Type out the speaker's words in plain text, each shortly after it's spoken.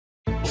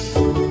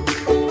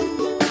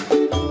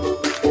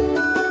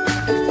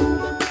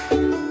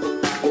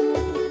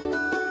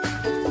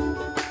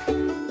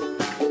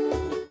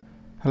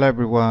Hello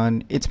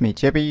everyone, it's me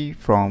JB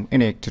from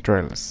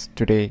UniqueTutorials.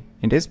 Today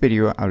in this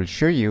video I will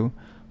show you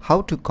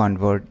how to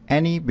convert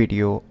any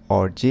video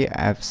or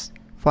GIFs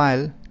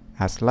file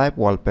as live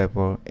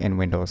wallpaper in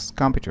Windows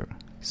computer.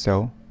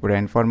 So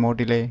without further more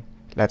delay,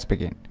 let's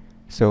begin.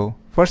 So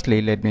firstly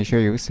let me show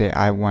you, say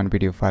I have one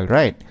video file,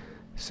 right?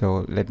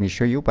 So let me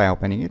show you by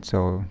opening it.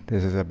 So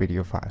this is a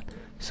video file.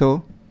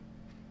 So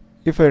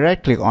if I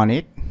right click on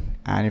it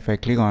and if I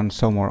click on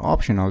some more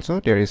option also,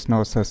 there is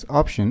no such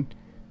option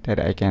that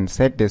I can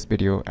set this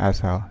video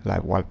as a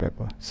live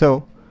wallpaper.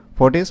 So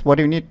for this, what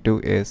you need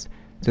to do is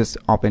just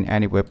open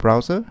any web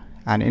browser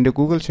and in the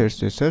Google search,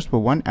 just search for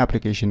one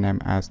application name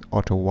as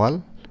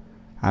AutoWall,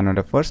 and on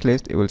the first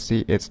list you will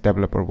see its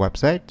developer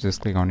website.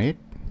 Just click on it.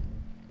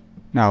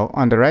 Now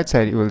on the right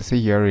side you will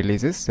see here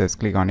releases. Just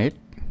click on it.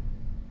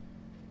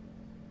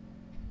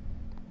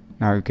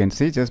 Now you can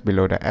see just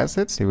below the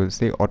assets you will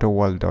see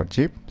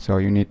autowall.zip. So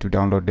you need to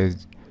download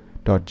this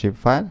 .zip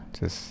file.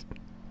 Just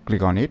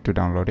click on it to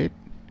download it.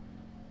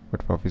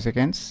 Wait for a few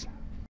seconds.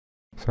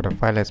 So the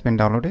file has been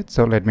downloaded.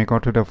 So let me go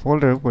to the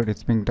folder where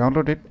it's being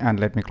downloaded and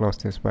let me close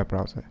this web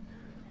browser.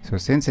 So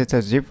since it's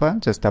a zip file,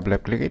 just double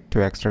click it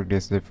to extract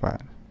this zip file.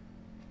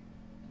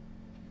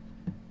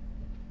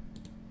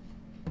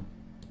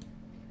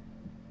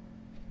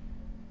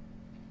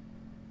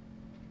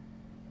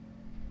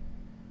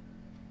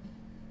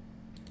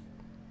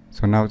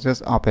 So now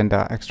just open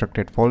the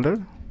extracted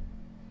folder.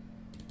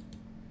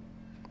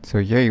 So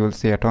here you will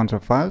see a tons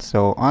of files.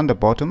 So on the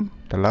bottom,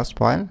 the last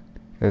file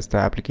is the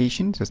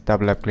application. Just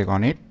double click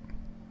on it.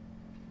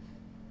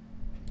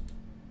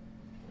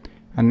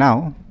 And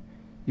now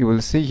you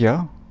will see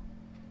here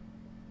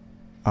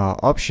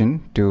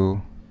option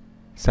to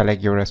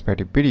select your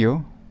respective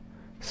video.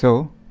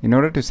 So in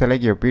order to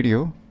select your video,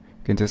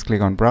 you can just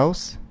click on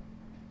browse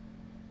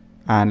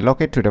and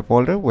locate to the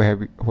folder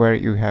where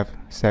you have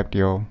saved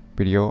your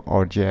video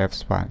or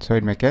GIFs file. So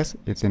in my case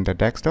it's in the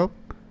desktop,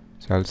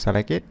 so I'll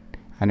select it,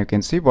 and you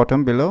can see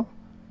bottom below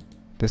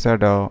these are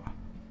the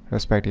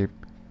respective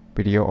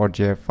video or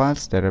GIF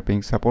files that are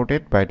being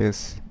supported by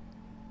this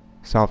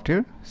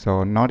software.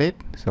 So not it.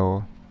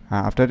 So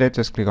after that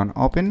just click on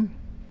open,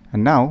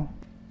 and now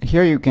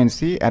here you can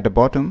see at the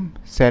bottom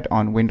set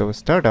on Windows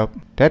startup.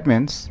 That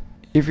means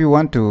if you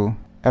want to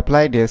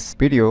apply this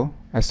video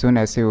as soon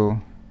as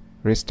you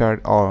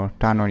restart or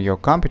turn on your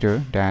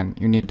computer, then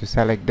you need to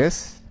select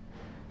this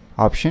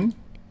option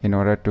in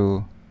order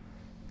to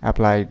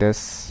apply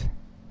this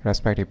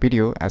respective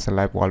video as a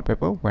live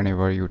wallpaper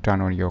whenever you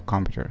turn on your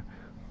computer.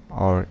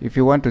 Or if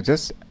you want to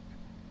just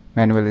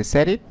manually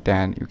set it,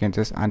 then you can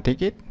just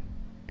untick it.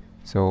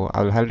 So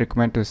I will highly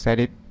recommend to set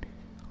it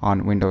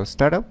on Windows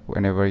startup.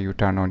 Whenever you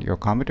turn on your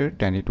computer,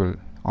 then it will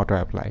auto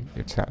apply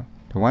itself.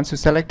 So once you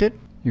select it,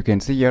 you can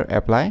see here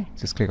apply.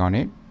 Just click on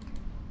it.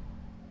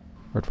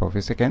 Wait for a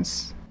few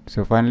seconds.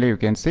 So finally you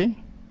can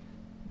see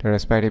the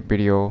respective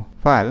video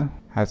file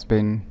has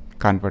been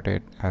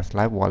converted as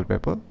live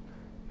wallpaper.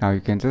 Now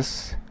you can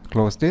just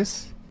close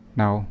this.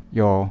 Now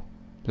your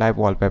live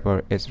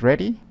wallpaper is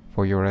ready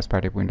for your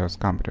respective Windows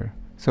computer.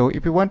 So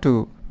if you want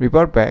to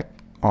revert back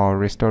or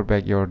restore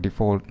back your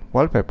default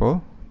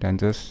wallpaper, then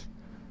just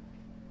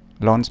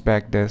launch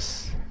back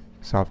this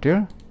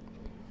software,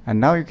 and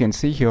now you can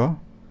see here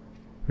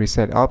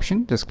reset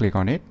option. Just click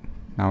on it.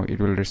 Now it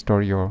will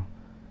restore your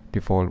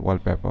default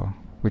wallpaper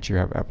which you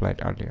have applied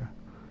earlier.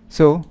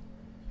 So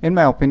in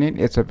my opinion,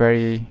 it's a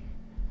very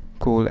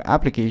cool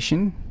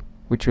application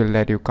which will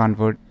let you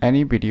convert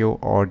any video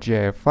or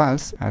GIF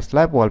files as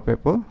live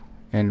wallpaper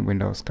in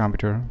Windows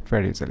computer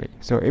very easily.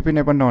 So if you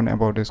never known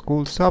about this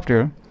cool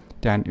software,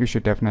 then you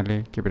should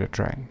definitely give it a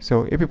try.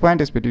 So if you find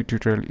this video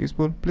tutorial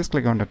useful, please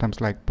click on the thumbs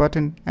like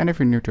button, and if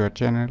you're new to our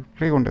channel,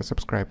 click on the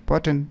subscribe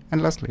button,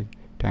 and lastly,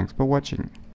 thanks for watching.